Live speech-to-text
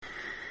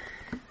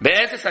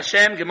Be'ezus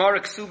Hashem,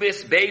 Gemara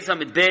Kesubos, Beis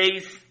Amid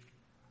Beis.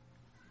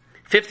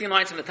 15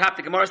 lines from the top,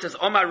 the Gemara says,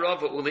 Omar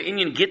Rava, Ule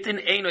Inyan Gittin,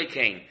 Einoi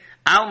Kain.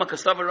 Alma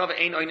Kasava Rava,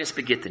 Ein Oines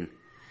Begittin.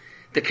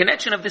 The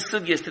connection of this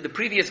sugya is to the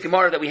previous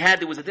Gemara that we had.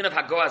 There was a din of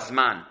Hagoah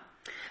Zman.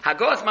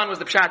 Hagoah Zman was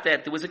the pshat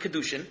that there was a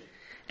kedushin,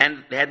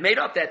 and they had made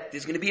up that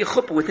there's going to be a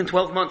chuppah within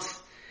 12 months.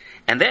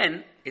 And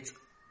then, it's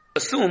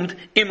assumed,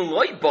 Im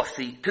Loi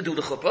Bossi, to do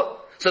the chuppah,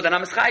 so then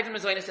I'm mischayiv in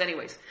Mezoinus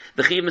anyways.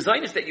 The chayiv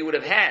Mezoinus that you would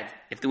have had,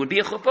 if there would be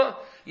a chuppah,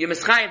 you're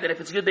mischayiv that if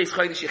it's Yud Beis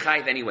Chodesh, you're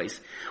chayiv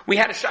anyways. We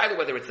had a shayla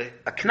whether it's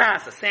a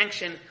knas, a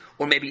sanction,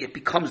 or maybe it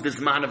becomes the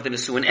zman of the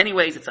nesuin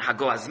anyways, it's a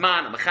hagoah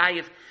zman, a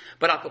mechayiv.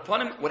 But al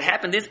kaponim, what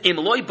happened is, im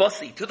loy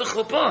bosi, to the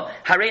chuppah,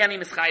 harei ani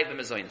mischayiv in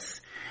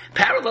Mezoinus.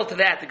 Parallel to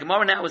that, the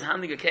Gemara now was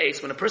handling a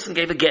case when a person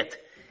gave a get.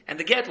 And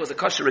the get was a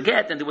kosher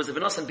get, and there was a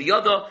v'nosan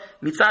biyodo,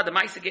 mitzad, the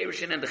ma'isa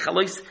gerushin, and the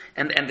chalois,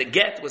 and the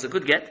get was a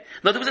good get.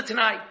 No, there was a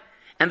tanai.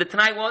 And the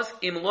Tanai was,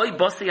 Im loy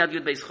bosi ad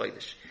Yud Beis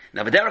Chodesh.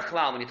 Now, v'derech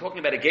klal, when you're talking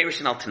about a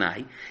gerushin al Tanai,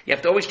 you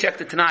have to always check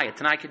the Tanai. A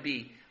Tanai could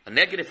be a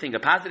negative thing, a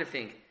positive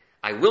thing.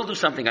 I will do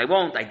something, I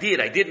won't, I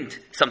did, I didn't.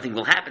 Something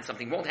will happen,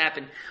 something won't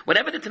happen.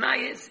 Whatever the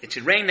Tanai is, it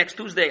should rain next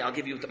Tuesday, I'll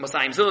give you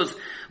Masayim Zuz.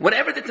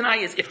 Whatever the Tanai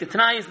is, if the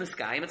Tanai is in the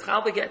sky, it's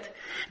chal v'get.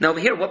 Now, over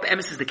here, what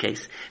emes is the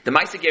case? The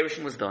Ma'isa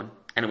gerushin was done.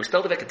 And it was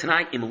spelled like a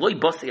Tanai, Im loy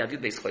bosi ad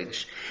Yud Beis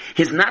Chodesh.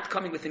 His not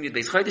coming within Yud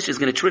Beis Chodesh is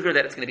going to trigger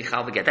that it's going to be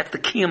chal v'get. That's the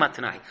kiyam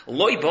Tanai.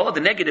 Loy bo, the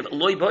negative,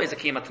 loy bo is a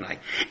kiyam Tanai.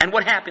 And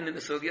what happened in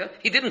the sugya?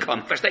 He didn't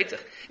come. Versteht sich.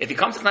 If he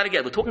comes, it's not a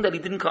get. We're talking that he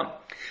didn't come.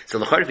 So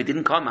l'chor, if he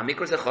didn't come,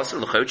 Amikor is a chosr,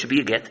 l'chor, it should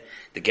be a get.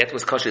 The get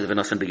was kosher, the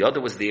v'nosan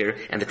biyoda was there,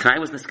 and the Tanai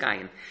was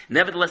niskayin.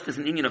 Nevertheless, there's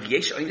an Inyan of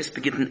yesh oines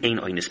begitten, ein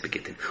oines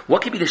begitten.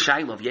 What could be the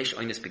shayla of yesh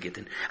oines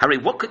begitten? Hooray,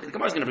 what could, the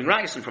Gemara is going to bring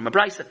Rayson from a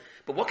brisa,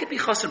 but what could be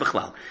chosr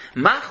b'chlal?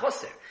 Ma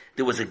chosr.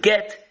 There was a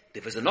get,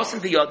 there was a nosan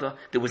v'yoda,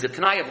 there was a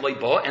Tanai of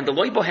loibo, and the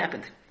loibo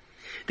happened.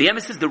 The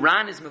emphasis, the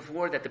Ran is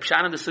before that the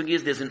pshat on the sugi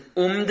is there's an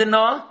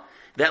umdana,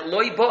 that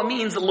loibo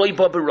means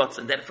loibo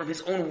berotzen, that from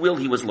his own will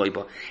he was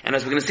loibo. And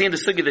as we're going to see in the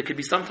sugi, there could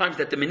be sometimes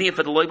that the meniyah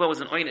for the loibo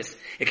was an oinus.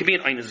 It could be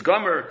an oinus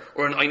gomer,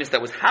 or an oinus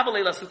that was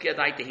havalei lasuki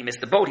adaita, he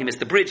missed the boat, he missed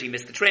the bridge, he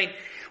missed the train,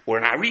 or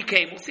an ari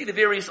came. We'll see the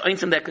various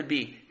oinsim that could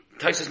be.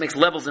 Taisus makes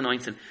levels in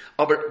oinsim.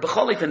 But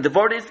b'cholif, and the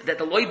word is that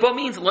the loibo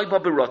means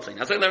loibo berotzen.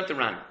 As I learned the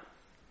Ran.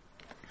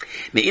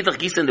 Me'idach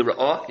gisa the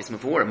ra'ah is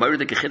mavur, a murder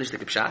the gechidish the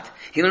kipshat.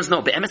 He learns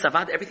no, be'emes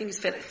avad, everything is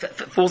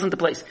falls into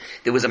place.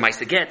 There was a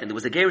ma'isa get, and there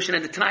was a gerushin,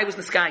 and the Tanai was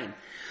niskayin.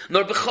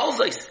 Nor b'chol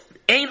zois,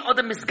 ein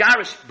odem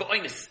misgarish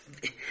b'oinus.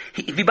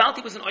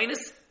 Vibalti was an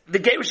oinus, the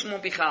gerushin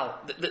won't be chal.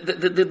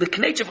 The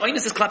knech of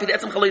oinus is klapi, the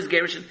etzem chalei is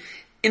gerushin,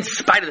 in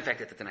spite of the fact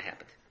that the Tanai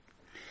happened.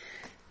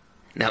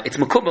 Now, it's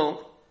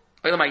makubal,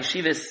 oilam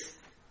ha'yeshivas,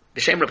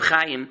 b'shem Reb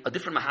Chaim, a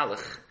different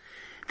mahalach,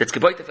 that's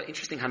geboite for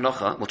interesting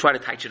hanocha, we'll try to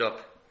touch it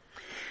up.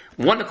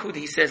 One akud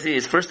he says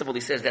is, first of all, he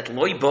says that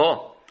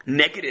loiba,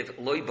 negative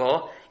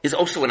loiba, is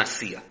also an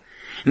asiya.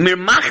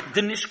 Mirmach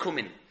denish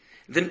kumin.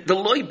 The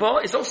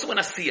loiba is also an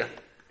asiya.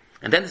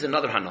 And then there's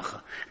another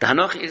hanocha. The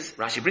hanocha is,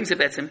 Rashi brings it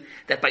back to him,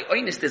 that by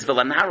oinis there's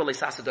velanaro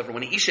leisasadover.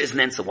 When an isha is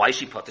nensa, why is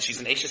she potter? She's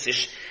an eshes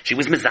ish. She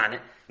was mezane.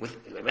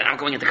 I'm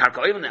going into karka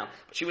oil now,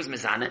 but she was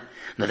mezane.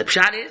 Now the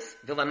pshat is,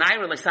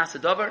 velanaro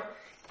leisasadover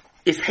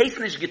is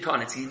hasnish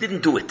gitonetz. He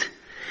didn't do it.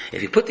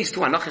 If you put these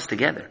two hanochas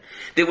together,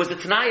 there was the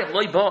Tanai of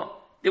loiba.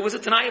 There was a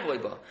Tanai of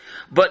loiba.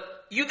 But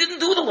you didn't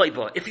do the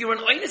loiba. If you were an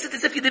oinus, it's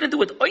as if you didn't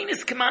do it.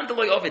 Oinus command the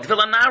loy of it.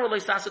 Velanaro loy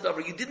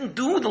sasadover. You didn't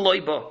do the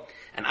loiba.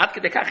 And ad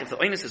kedekach, if the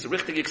oinus is a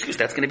richtig excuse,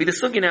 that's going to be the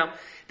sugi now,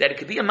 that it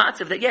could be a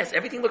matzav that yes,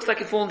 everything looks like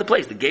it fall into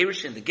place. The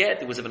gerish and the get,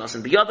 there was a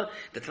v'nosan biyada,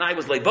 the Tanai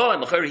was loiba,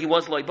 and l'chayr he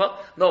was loiba.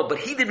 No, but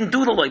he didn't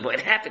do the loiba. It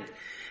happened.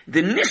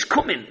 The nish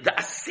kumin, the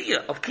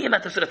asiya of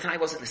kiyamat, so the Tanai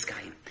wasn't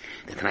niskayim.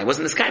 The Tanai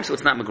wasn't niskayim, so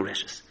it's not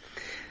megureshes.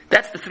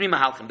 That's the three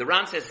mahalchim. The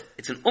Ran says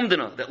it's an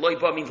umdana, that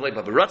loiba means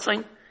loiba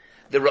beratzain.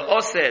 The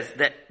Ra'ah says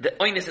that the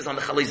oinus is on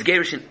the Chalais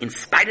Gerishin in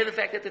spite of the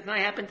fact that the Tanai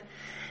happened.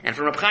 And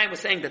from Reb Chaim was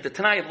saying that the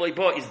Tanai of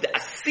loiba is the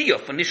asiya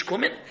for nish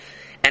kumin.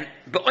 And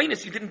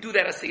b'oinus, you didn't do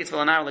that asiya, it's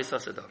v'lanar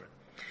leisasadover.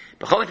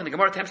 B'cholif, and the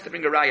Gemara attempts to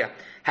bring a raya.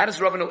 How does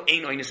Rava know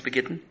ein oinus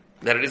begitten?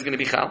 That it is going to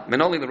be chal?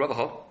 Menoli the Rava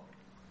ho.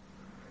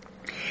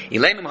 There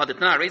was a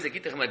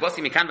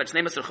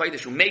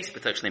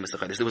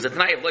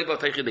Tanai of loiba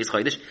teichid beis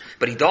chodesh,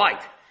 but he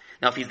died.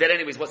 Now, if he's dead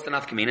anyways, what's the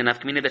nafkamina?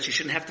 Nafkamina that she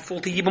shouldn't have to fall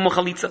to yibam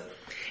chalitza.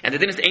 And the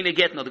din is the Eina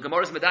Get. No, the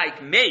Gemara's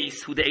Medaik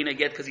Meis, who the Eina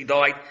Get because he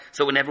died,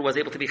 so it never was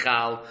able to be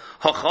Chal.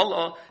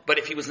 Hachala, but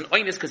if he was an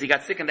Oinus because he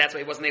got sick and that's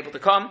why he wasn't able to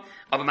come,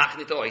 Abba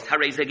Machnit Ois,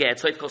 Harei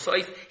Zeget, Soif Kol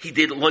Soif, he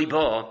did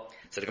Loiba.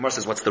 So the Gemara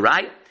says, what's the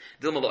right?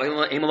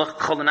 Dilma Emalach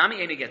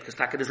Cholanami Eina Get, because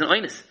Taka is an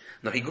Oinus.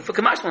 No, he go for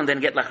Kamashla and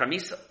then get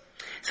Lachramisa.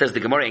 Says the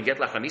Gemara and get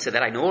Lachramisa,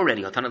 that I know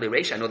already, Hatana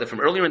Leiresh, I know that from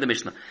earlier in the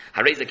Mishnah.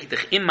 Harei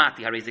Zekitech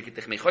Immati, Harei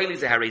Zekitech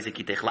Mechoilize, Harei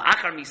Zekitech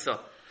La'achar Misa.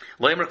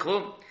 Lo Yomer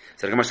Klum.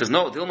 So the Gemara says,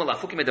 no, Dilma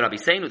Lafukim Ed Rabbi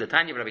Seinu, the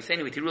Tanya of Rabbi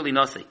Seinu, Itiruli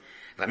Nasi.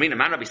 V'amrin,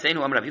 man Rabbi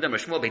Seinu, Am Rabbi Yudah,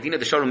 Meshmuel, Beidina,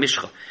 the Sharu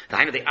Mishcha. The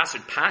Hainu, they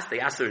answered past, they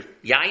answered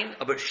Yayin,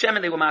 but Shem,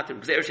 and they were matter,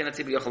 because Eresh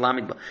Yanatzi B'yochel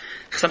Amidba.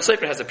 Some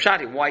Sefer has a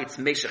pshat why it's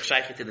Meshach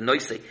Shaykhet to the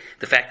Noisei,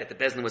 the fact that the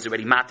Bezdin was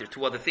already matter,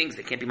 two other things,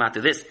 they can't be matter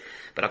this.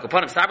 But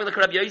Akoponim, Sabi Lek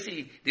Rabbi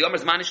Yosi, the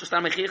Omer's Manish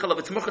Shostan Mechichel, of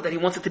it's Murcha that he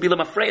wants it to be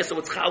Lamafreya, so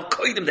it's Chal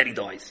Koidim that he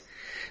dies.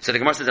 So the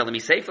Gemara says,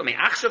 "Elami Seifa me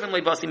achshav and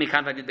loibasi me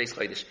kan v'adid beis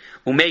chodesh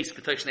umeis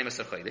b'toich shnei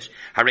masar chodesh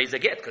harei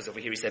zaget," because over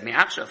here he said me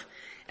achshav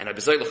and a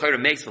bezoy l'chayre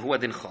meis v'hu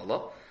adin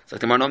chala. So the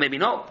Gemara no, maybe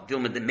no, deal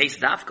with the meis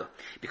dafka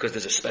because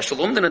there's a special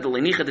umdana the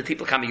leinicha the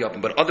people come up,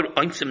 but other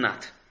oinsim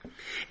not.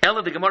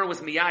 Ella the Gemara was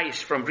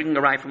miyayish from bringing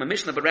a raya from a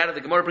Mishnah, but rather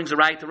the Gemara brings a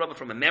raya to Rabbah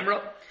from a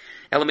memra.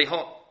 Ella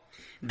meho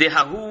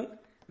dehahu.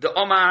 The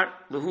Omar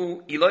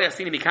Lahu Iloy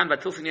Asini Mikan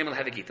Vatilsin Yemel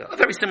Havigita. A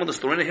very similar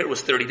story. In here it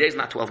was 30 days,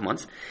 not 12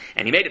 months,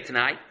 and he made it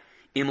tonight.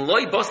 In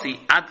loy bosi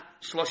ad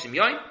shloshim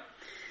yoyim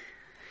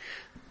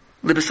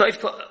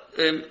lebesoif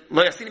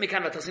loy asini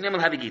mikan v'talsin yom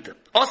l'havigita.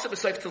 Also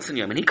besoif tilsin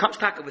yom, and he comes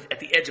back at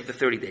the edge of the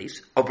 30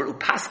 days. Over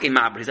upaske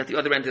maber, he's at the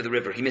other end of the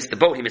river. He missed the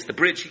boat, he missed the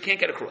bridge, he can't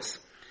get across.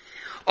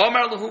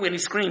 Omar lahu, and he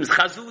screams,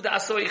 chazu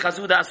da'asoi,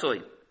 chazu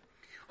da'asoi.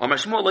 Omar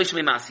shmo loy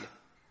shmei masya.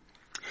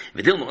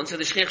 V'dilma unsa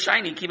the shchech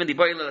shayni kiven di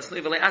boy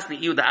l'asnoi v'lei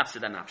asni iu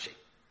da'afsed anafshe.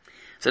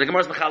 So the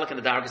Gemara is machalak in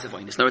the darkest of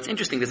oinus. Now it's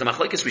interesting. There's a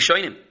machlokes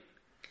rishonim.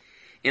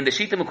 In the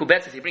Shita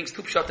Mekubetzes, he brings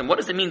two pshatim. What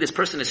does it mean this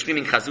person is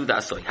screaming Chazuda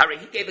Asoy? Hare,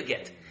 he gave a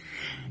get.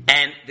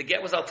 And the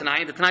get was al Tanai,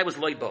 and the Tanai was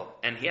Loibo.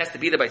 And he has to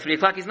be there by 3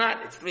 o'clock. He's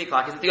not. It's 3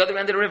 o'clock. He's at the other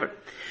end of the river.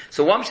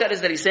 So one pshat is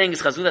that he's saying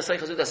is Chazuda Asoy,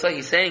 Chazuda Asoy.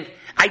 He's saying,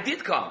 I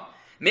did come.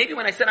 Maybe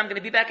when I said I'm going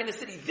to be back in the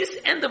city, this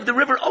end of the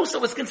river also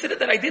was considered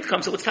that I did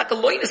come. So it's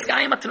Takaloinis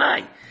Gayim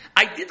Tanai.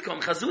 I did come.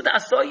 Chazuda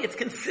Asoy, it's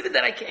considered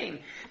that I came.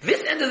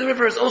 This end of the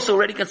river is also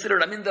already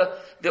considered. I'm in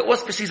the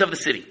auspices of the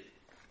city.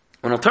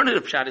 An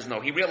alternative pshat is no.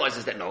 He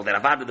realizes that no, that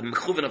Avada, the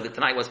mechuvin of the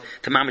Tanai was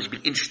to mamish be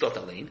in shtot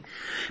alein.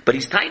 But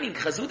he's tiny,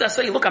 chazuda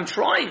say, look, I'm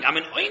trying. I'm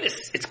an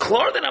oinus. It's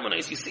clear that I'm an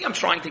oinus. You see, I'm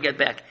trying to get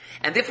back.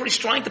 And therefore he's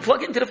trying to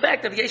plug into the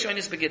fact of yesh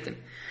oinus begitten.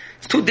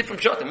 It's two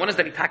different pshatim. One is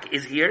that Itak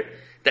is here,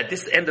 that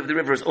this end of the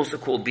river is also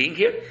called being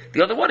here.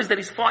 The other one is that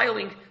he's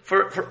filing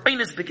for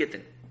oinus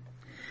begitten.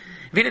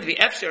 Vinit vi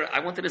efsher, I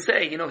wanted to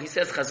say, he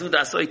says chazuda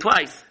asoy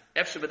twice.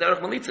 Efsher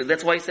b'derech malitza.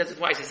 That's why he says it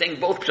twice. He's saying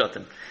both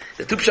pshatim.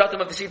 The two pshatim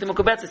of the Shita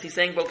Mekubetzes, he's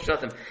saying both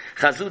pshatim.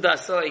 Chazuda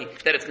asoy,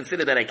 that it's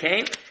considered that I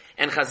came,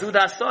 and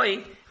chazuda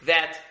asoy,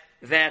 that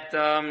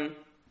I'm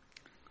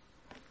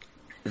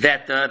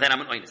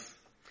an oinus.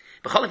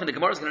 B'cholif, and the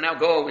Gemara is going to now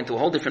go into a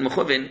whole different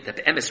mechuvin, that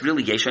the emes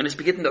really yesh oinus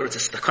begitten, or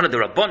it's a kind of the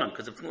rabbanon,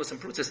 because of Tnuas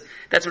and Prutzis.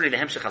 That's really the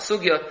hemshech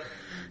hasugya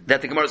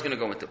that the Gemara is going to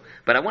go into.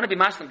 But I want to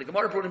be mashlim. The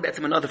Gemara brought in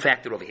betzim another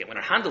factor over here. When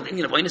it handled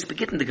Indian of oinus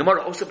begitten, the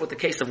Gemara also put the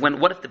case of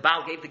what if the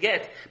Baal gave the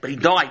get, but he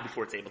died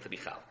before it's able to be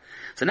chal.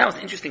 So now it's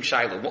an interesting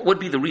shiloh. What would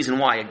be the reason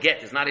why a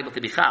get is not able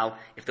to be chal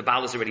if the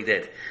Baal is already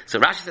dead? So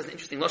Rashi says an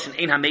interesting lashon,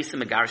 ein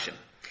ha-mesim megarshim.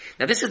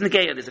 Now this is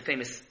Negeya, there's a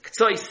famous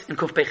Ktsois in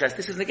Kuf Peches.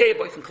 This is Negeya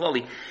boy from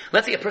Kloli.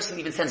 Let's say a person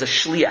even sends a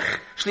Shliach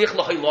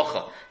Lahoi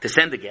Locha, to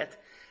send the get.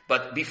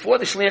 But before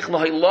the Shliach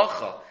Lahoi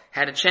Locha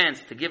had a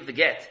chance to give the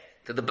get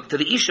to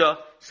the Isha,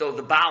 so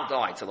the Baal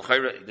died. So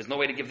there's no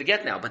way to give the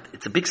get now. But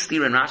it's a big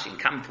steer in Rashi, in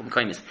Kam Pum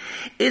Kaimis.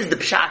 Is the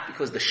Pshat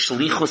because the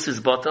Shlichus is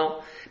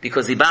bottle?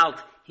 Because he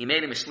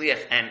made him a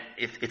shliach, and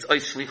if it's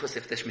ois shlichus,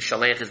 if the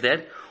mishalech is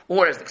dead,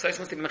 or as the Ksais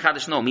wants to be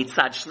mechadish, no,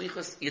 mitzad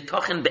shlichus,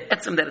 yitochen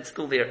be'etzem that it's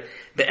still there.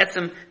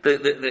 Be'etzem,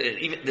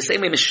 the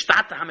same way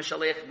mishtata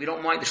ha-mishalech, we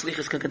don't mind, the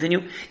shlichus can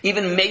continue.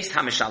 Even meis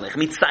ha-mishalech,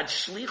 mitzad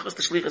shlichus,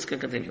 the shlichus can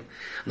continue.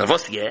 No,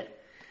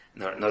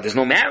 there's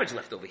no marriage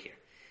left over here.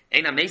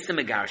 Eina meisa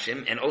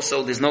megarshim, and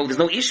also there's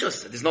no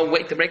issues, there's no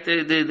way to break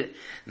the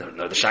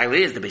shaila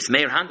is, the Beis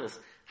Meir handles.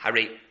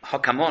 Hare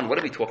hakamon, what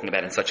are we talking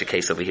about in such a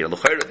case over here? The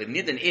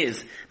nidin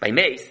is, by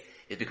mace,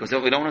 is because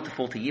we don't want to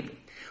fall to yibum.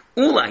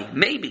 Ulai,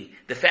 maybe,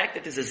 the fact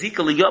that there's a zika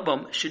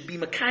liyabam should be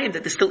makayim,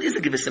 that there still is a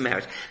givus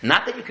marriage.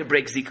 Not that you could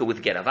break zika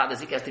with get. Avada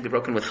zika has to be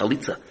broken with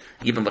chalitza,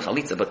 yibam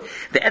v'chalitza, but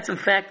the etzem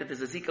fact that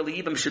there's a zika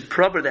liyibam should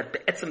prober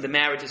that etzem the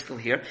marriage is still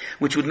here,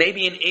 which would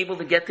maybe enable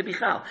the get to be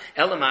chal.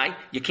 Elamai,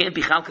 you can't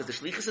be chal because the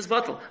shlichus is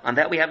batal. On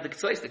that we have the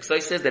Ktsois. The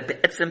Ktsois says that the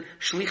etzem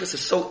shlichus is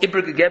so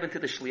ibr gegeben to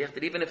the shliach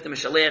that even if the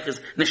mishalech is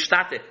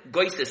nishtate,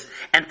 goisis,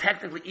 and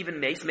technically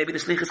even mace, maybe the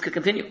shlichus could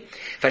continue.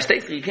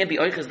 Versteht, you can't be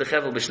oiches the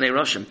chevel b'shnei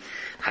roshim.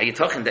 How you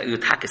talking that you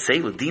take a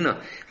say with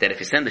Dina, that if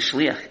you send the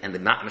shliach and the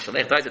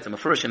mishalech dies, it's a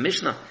mafurish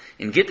Mishnah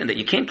in Gittin that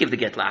you can't give the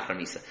get la'achar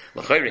misa.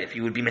 L'chayre, if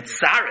you would be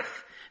mitzaref,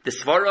 the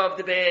svara of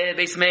the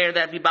Beis Meir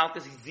that we about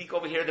this, Zik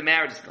over here, the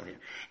marriage is still here.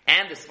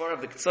 And the svara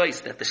of the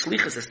Ktsois, that the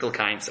shlichus is still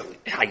kaim, so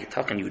how you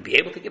talking, you would be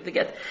able to give the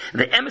get.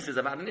 The emes is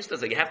about the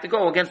nishtas, that you have to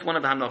go against one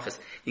of the hanofas.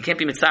 You can't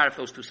be mitzaref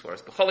those two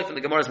svaras. But cholik from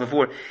the Gemara's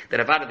mavur,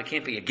 that avada there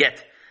can't be a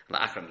get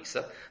la'achar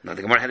misa. Now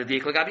the Gemara had a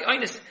diak lagabi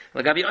oinus.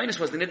 Lagabi oinus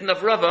was the nidin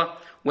of Rava,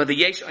 whether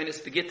yesh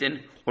oinus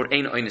begitten or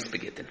ein oinus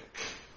begitten.